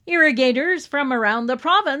Irrigators from around the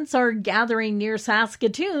province are gathering near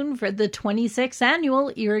Saskatoon for the 26th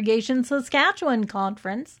Annual Irrigation Saskatchewan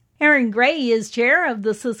Conference. Aaron Gray is chair of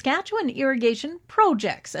the Saskatchewan Irrigation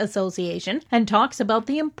Projects Association and talks about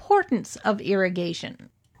the importance of irrigation.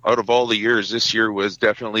 Out of all the years, this year was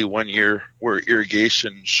definitely one year where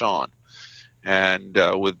irrigation shone. And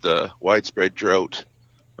with the widespread drought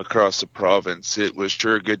across the province, it was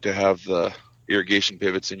sure good to have the irrigation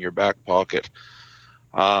pivots in your back pocket.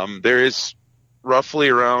 There is roughly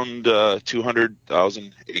around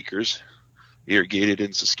 200,000 acres irrigated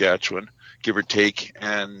in Saskatchewan, give or take.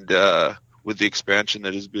 And with the expansion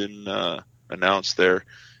that has been announced there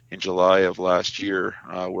in July of last year,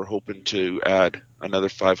 we're hoping to add another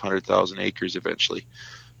 500,000 acres eventually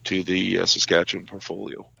to the Saskatchewan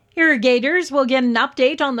portfolio. Irrigators will get an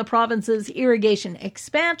update on the province's irrigation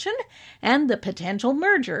expansion and the potential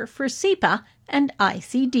merger for SEPA and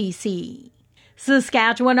ICDC.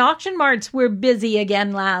 Saskatchewan auction marts were busy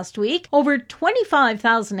again last week. Over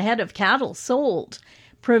 25,000 head of cattle sold.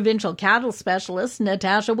 Provincial cattle specialist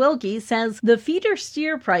Natasha Wilkie says the feeder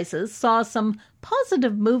steer prices saw some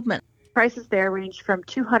positive movement. Prices there range from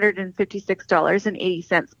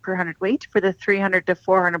 $256.80 per hundredweight for the 300 to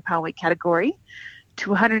 400 pound weight category to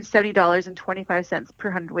 $170.25 per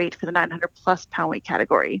hundredweight for the 900 plus pound weight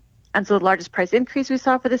category. And so the largest price increase we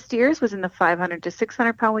saw for the steers was in the 500 to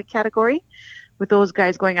 600 pound weight category, with those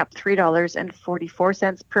guys going up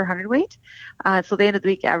 $3.44 per hundredweight. So they ended the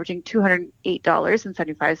week averaging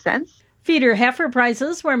 $208.75. Feeder heifer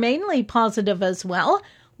prices were mainly positive as well,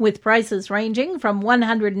 with prices ranging from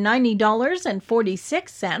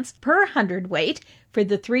 $190.46 per hundredweight for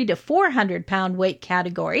the 3 to 400 pound weight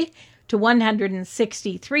category to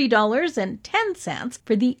 $163.10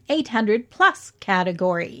 for the 800 plus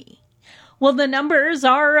category. Well, the numbers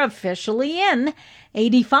are officially in.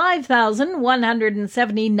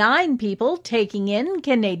 85,179 people taking in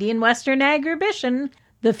Canadian Western Agribition,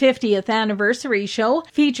 the 50th anniversary show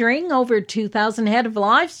featuring over 2,000 head of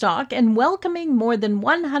livestock and welcoming more than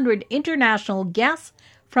 100 international guests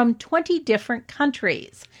from 20 different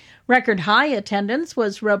countries. Record high attendance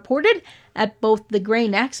was reported at both the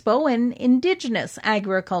Grain Expo and Indigenous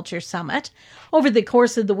Agriculture Summit. Over the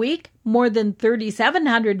course of the week, more than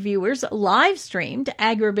 3,700 viewers live-streamed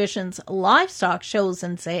Agribition's livestock shows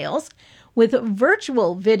and sales, with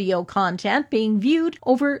virtual video content being viewed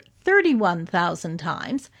over 31,000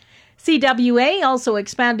 times. CWA also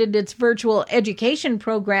expanded its virtual education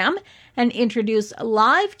program and introduced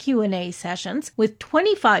live Q&A sessions with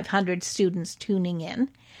 2,500 students tuning in.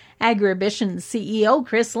 Agribition's CEO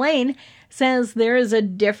Chris Lane says there is a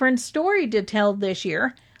different story to tell this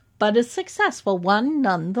year, but a successful one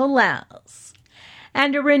nonetheless.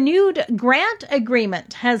 And a renewed grant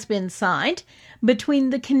agreement has been signed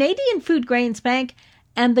between the Canadian Food Grains Bank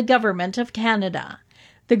and the Government of Canada.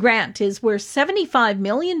 The grant is worth $75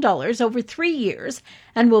 million over 3 years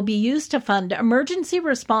and will be used to fund emergency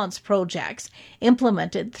response projects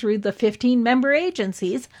implemented through the 15 member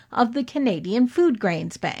agencies of the Canadian Food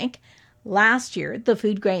Grains Bank. Last year, the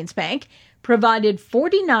Food Grains Bank provided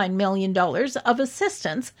 $49 million of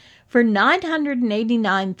assistance for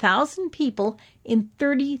 989,000 people in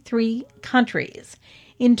 33 countries.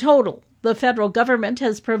 In total, the federal government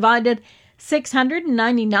has provided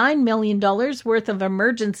 $699 million worth of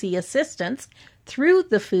emergency assistance through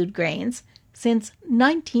the food grains since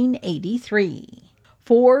 1983.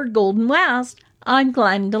 For Golden West, I'm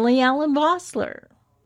Glendalee Allen Vossler.